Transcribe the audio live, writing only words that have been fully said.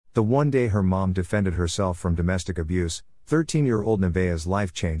The one day her mom defended herself from domestic abuse, 13-year-old Nevaeh's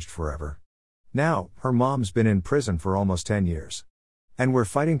life changed forever. Now, her mom's been in prison for almost 10 years. And we're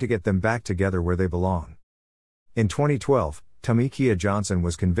fighting to get them back together where they belong. In 2012, Tamekia Johnson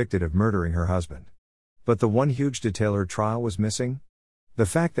was convicted of murdering her husband. But the one huge detail her trial was missing? The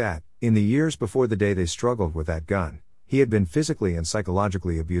fact that, in the years before the day they struggled with that gun, he had been physically and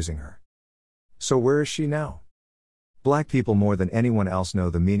psychologically abusing her. So where is she now? Black people more than anyone else know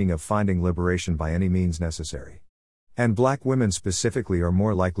the meaning of finding liberation by any means necessary. And black women specifically are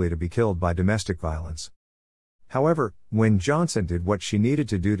more likely to be killed by domestic violence. However, when Johnson did what she needed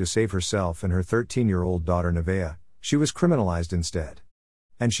to do to save herself and her 13-year-old daughter Nevaeh, she was criminalized instead.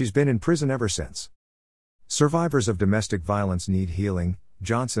 And she's been in prison ever since. Survivors of domestic violence need healing,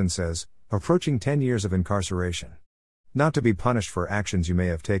 Johnson says, approaching 10 years of incarceration. Not to be punished for actions you may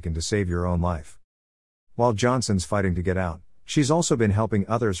have taken to save your own life. While Johnson's fighting to get out, she's also been helping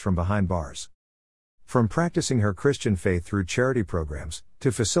others from behind bars. From practicing her Christian faith through charity programs,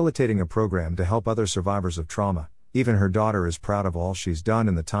 to facilitating a program to help other survivors of trauma, even her daughter is proud of all she's done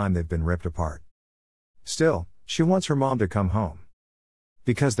in the time they've been ripped apart. Still, she wants her mom to come home.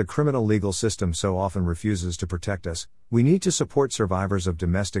 Because the criminal legal system so often refuses to protect us, we need to support survivors of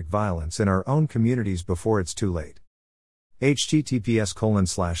domestic violence in our own communities before it's too late.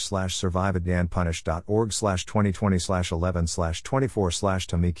 https://surviveatdanpunished.org/2020/11/24/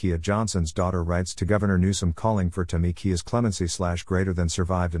 Tamekia Johnson's daughter writes to Governor Newsom calling for Tamekia's clemency /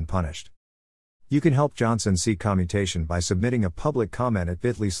 survived and punished. You can help Johnson seek commutation by submitting a public comment at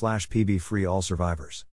bit.ly/pbfreeallsurvivors.